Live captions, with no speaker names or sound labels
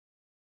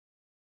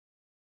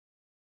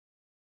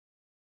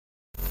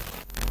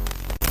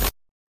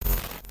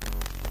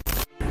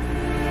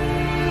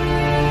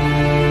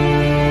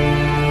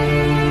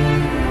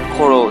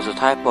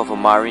type of a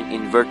marine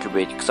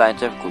invertebrate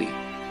scientifically,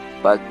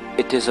 but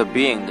it is a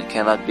being that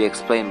cannot be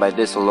explained by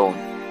this alone.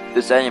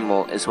 This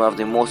animal is one of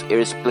the most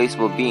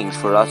irreplaceable beings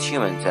for us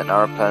humans and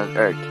our planet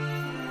Earth.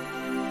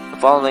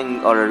 The following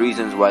are the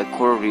reasons why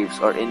coral reefs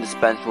are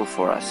indispensable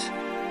for us.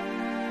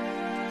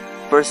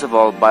 First of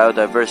all,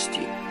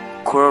 biodiversity.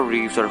 Coral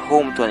reefs are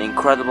home to an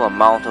incredible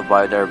amount of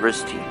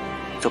biodiversity,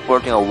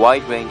 supporting a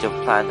wide range of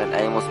plant and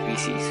animal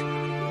species.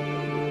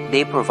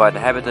 They provide a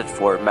habitat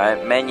for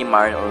many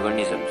marine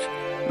organisms,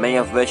 many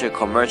of which are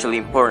commercially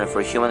important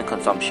for human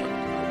consumption.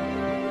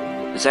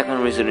 The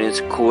second reason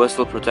is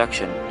coastal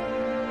protection.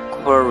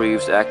 Coral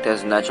reefs act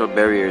as natural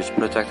barriers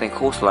protecting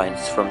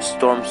coastlines from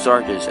storm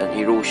surges and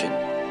erosion.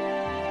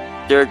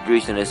 Third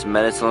reason is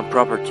medicinal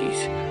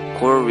properties.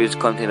 Coral reefs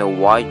contain a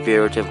wide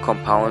variety of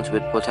compounds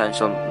with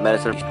potential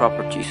medicinal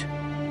properties.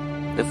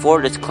 The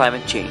fourth is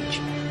climate change.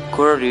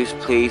 Coral reefs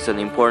plays an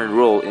important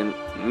role in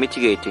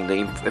mitigating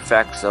the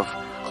effects of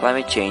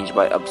climate change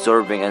by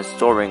absorbing and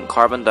storing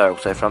carbon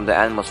dioxide from the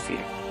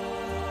atmosphere.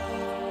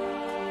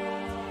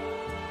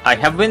 I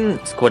have been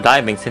scuba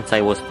diving since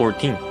I was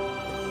 14.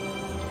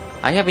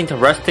 I have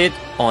interested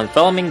on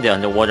filming the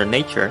underwater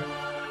nature,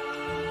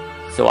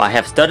 so I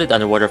have studied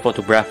underwater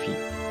photography.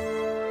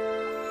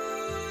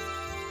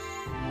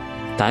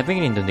 Diving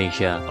in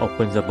Indonesia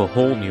opens up a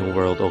whole new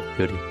world of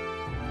beauty.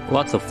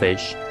 Lots of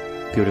fish,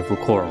 beautiful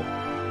coral.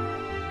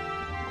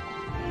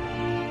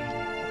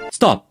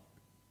 Stop!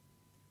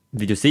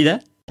 Did you see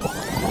that?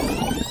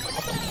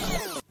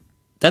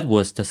 That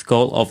was the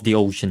skull of the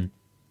ocean.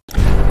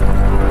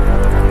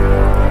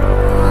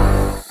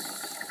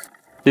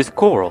 This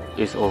coral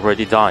is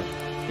already dying.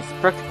 It's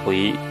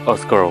practically a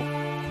skull.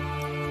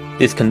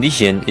 This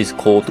condition is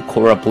called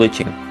coral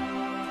bleaching.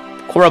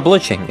 Coral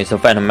bleaching is a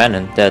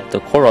phenomenon that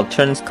the coral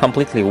turns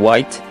completely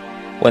white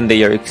when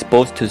they are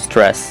exposed to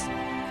stress.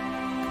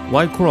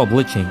 Why coral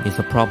bleaching is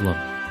a problem?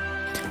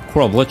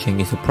 Coral bleaching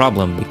is a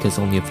problem because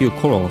only a few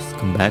corals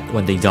come back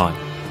when they die.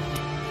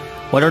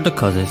 What are the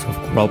causes of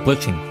coral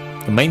bleaching?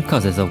 The main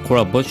causes of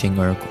coral bleaching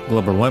are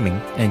global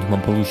warming and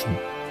human pollution.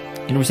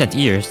 In recent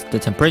years, the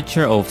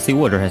temperature of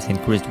seawater has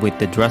increased with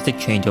the drastic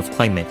change of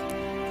climate.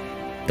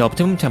 The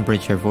optimum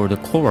temperature for the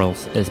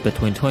corals is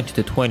between 20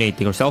 to 28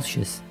 degrees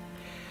Celsius.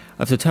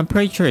 If the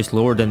temperature is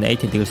lower than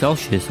 80 degrees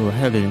Celsius or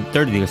higher than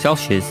 30 degrees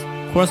Celsius,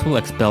 corals will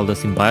expel the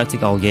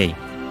symbiotic algae.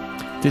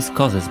 This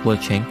causes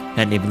bleaching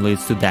and even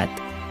leads to death.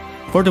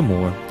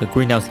 Furthermore, the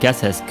greenhouse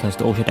gases cause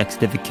the ocean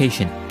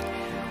acidification.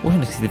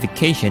 Ocean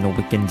acidification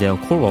weakens the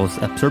corals'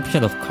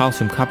 absorption of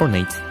calcium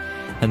carbonate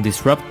and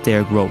disrupt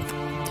their growth.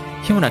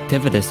 Human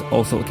activities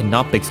also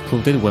cannot be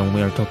excluded when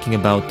we are talking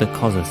about the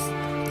causes.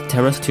 The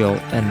terrestrial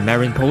and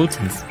marine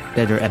pollutants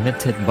that are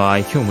emitted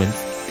by humans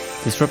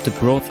disrupt the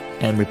growth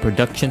and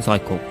reproduction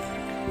cycle.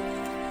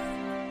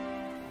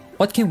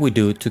 What can we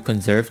do to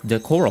conserve the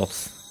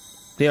corals?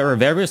 There are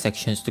various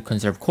actions to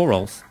conserve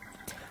corals.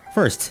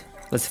 First,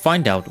 let's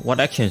find out what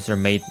actions are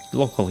made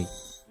locally.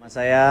 Nama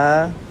saya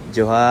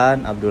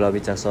Johan Abdullah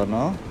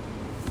Wicaksono,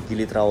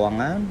 Gili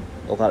Trawangan.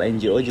 Lokal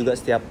NGO juga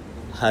setiap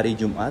hari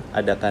Jumat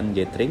adakan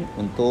gathering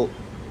untuk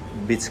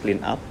beach clean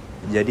up.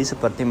 Jadi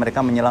seperti mereka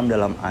menyelam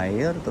dalam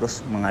air,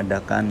 terus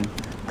mengadakan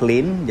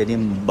clean, jadi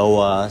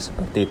bawa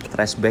seperti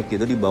trash bag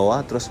gitu di bawah,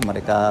 terus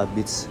mereka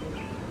beach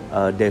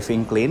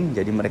diving clean,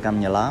 jadi mereka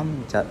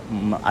menyelam,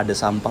 ada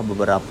sampah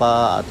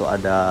beberapa atau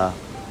ada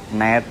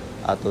net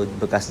atau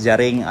bekas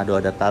jaring,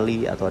 atau ada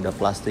tali atau ada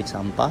plastik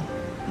sampah,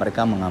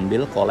 mereka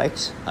mengambil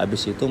collect,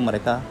 habis itu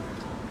mereka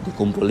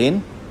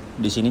dikumpulin.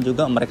 Di sini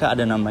juga mereka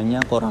ada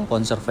namanya coral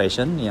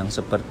conservation yang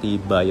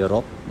seperti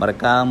biorock.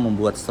 Mereka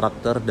membuat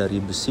struktur dari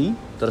besi,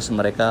 terus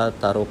mereka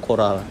taruh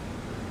coral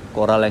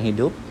yang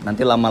hidup.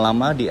 Nanti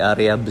lama-lama di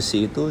area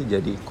besi itu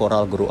jadi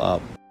coral grow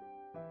up.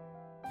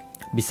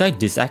 Besides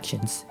these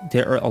actions,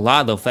 there are a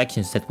lot of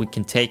actions that we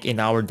can take in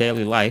our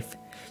daily life,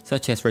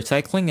 such as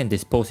recycling and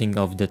disposing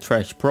of the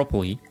trash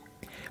properly,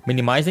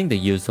 minimizing the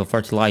use of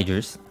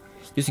fertilizers,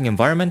 using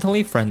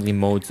environmentally friendly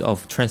modes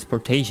of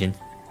transportation,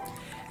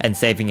 and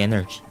saving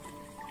energy.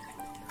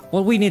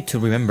 What we need to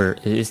remember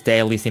is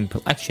daily simple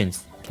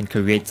actions can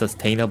create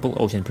sustainable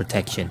ocean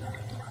protection.